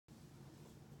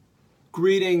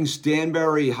Greetings,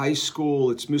 Danbury High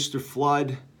School. It's Mr.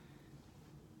 Flood.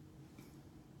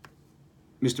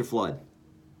 Mr. Flood,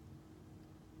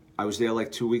 I was there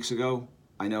like 2 weeks ago.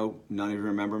 I know none of you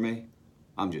remember me.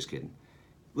 I'm just kidding.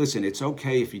 Listen, it's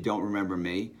okay if you don't remember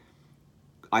me.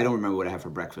 I don't remember what I had for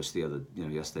breakfast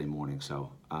yesterday morning.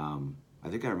 So I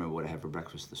think I remember what I had for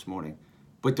breakfast this morning.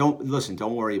 But don't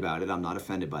worry about it. I'm not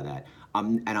offended by that.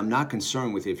 I'm not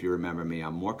concerned with if you remember me.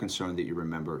 I'm more concerned that you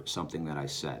remember something that I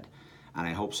said. And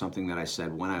I hope something that I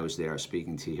said when I was there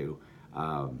speaking to you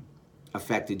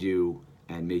affected you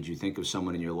and made you think of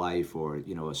someone in your life, or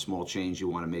a small change you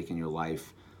want to make in your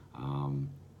life, to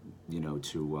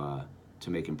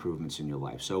make improvements in your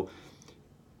life. So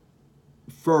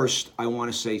first, I want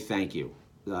to say thank you.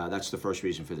 That's the first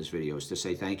reason for this video, is to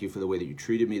say thank you for the way that you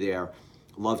treated me there.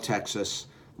 Love Texas.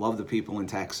 Love the people in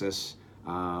Texas.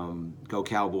 Go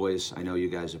Cowboys. I know you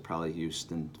guys are probably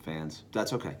Houston fans.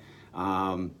 That's okay.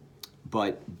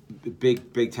 But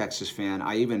big Texas fan.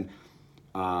 I even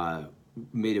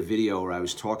made a video where I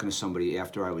was talking to somebody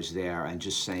after I was there and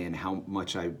just saying how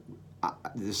much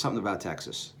there's something about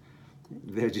Texas.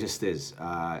 There just is.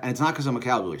 And it's not because I'm a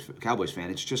Cowboys fan.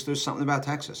 It's just there's something about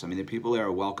Texas. I mean, the people there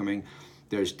are welcoming.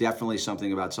 There's definitely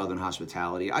something about Southern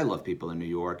hospitality. I love people in New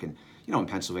York and, in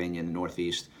Pennsylvania and the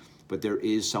Northeast. But there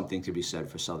is something to be said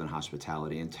for Southern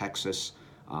hospitality. In Texas,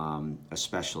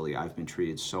 especially, I've been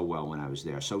treated so well when I was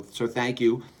there. So thank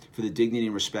you for the dignity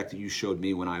and respect that you showed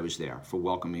me when I was there, for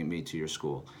welcoming me to your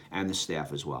school, and the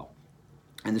staff as well.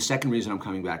 And the second reason I'm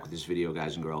coming back with this video,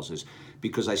 guys and girls, is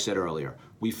because I said earlier,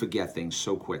 we forget things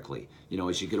so quickly.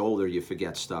 As you get older, you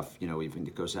forget stuff, even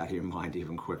it goes out of your mind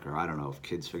even quicker. I don't know if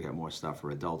kids forget more stuff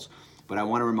or adults. But I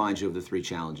want to remind you of the 3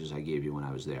 challenges I gave you when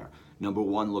I was there. Number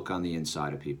 1, look on the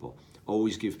inside of people.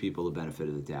 Always give people the benefit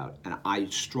of the doubt. And I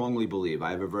strongly believe,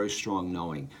 I have a very strong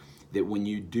knowing, that when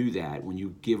you do that, when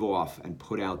you give off and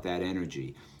put out that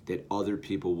energy, that other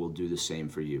people will do the same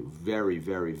for you. Very,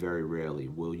 very, very rarely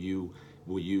will you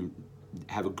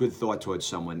have a good thought towards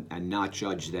someone and not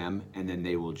judge them, and then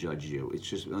they will judge you. It's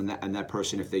just, and that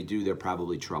person, if they do, they're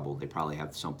probably troubled. They probably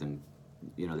have something,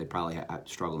 they probably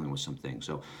struggling with some things.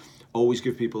 So always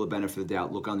give people the benefit of the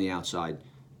doubt. Look on the outside.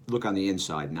 Look on the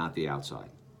inside, not the outside.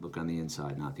 Look on the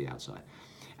inside, not the outside.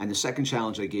 And the second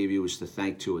challenge I gave you was to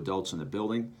thank 2 adults in the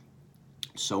building.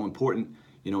 So important,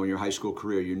 in your high school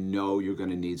career, you're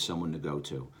going to need someone to go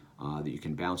to, that you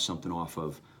can bounce something off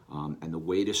of. And the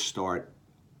way to start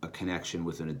a connection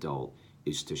with an adult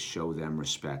is to show them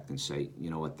respect and say, you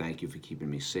know what, thank you for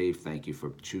keeping me safe. Thank you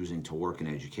for choosing to work in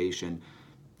education.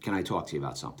 Can I talk to you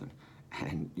about something?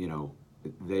 And,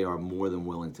 they are more than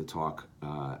willing to talk.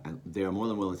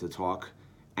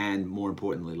 And more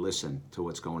importantly, listen to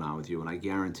what's going on with you. And I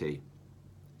guarantee,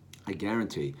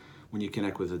 when you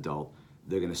connect with an adult,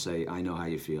 they're going to say, I know how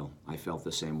you feel. I felt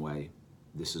the same way.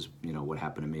 This is, what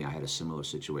happened to me. I had a similar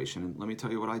situation. And let me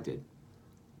tell you what I did.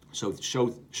 So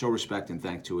show respect and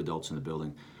thank 2 adults in the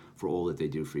building for all that they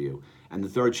do for you. And the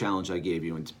third challenge I gave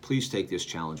you, and please take this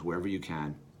challenge wherever you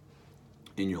can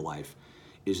in your life,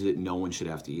 is that no one should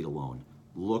have to eat alone.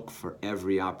 Look for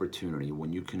every opportunity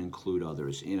when you can include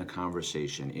others in a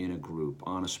conversation, in a group,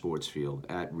 on a sports field,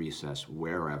 at recess,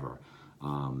 wherever.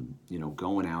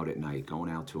 Going out at night,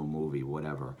 going out to a movie,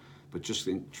 whatever. But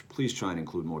please try and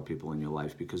include more people in your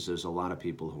life, because there's a lot of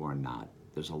people who are not.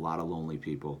 There's a lot of lonely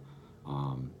people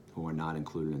who are not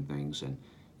included in things. And,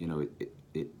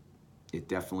 it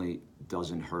definitely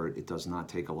doesn't hurt. It does not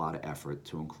take a lot of effort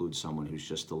to include someone who's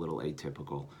just a little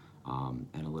atypical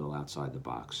and a little outside the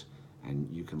box. And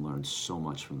you can learn so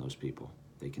much from those people.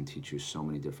 They can teach you so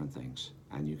many different things,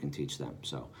 and you can teach them.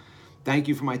 So thank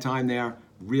you for my time there.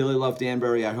 Really love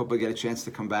Danbury. I hope I get a chance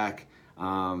to come back.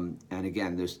 And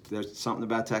again, there's something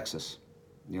about Texas.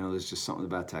 There's just something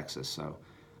about Texas. So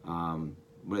what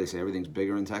do they say? Everything's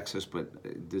bigger in Texas, but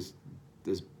there's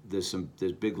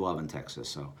big love in Texas.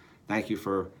 So thank you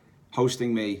for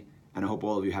hosting me, and I hope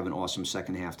all of you have an awesome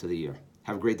second half to the year.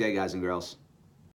 Have a great day, guys and girls.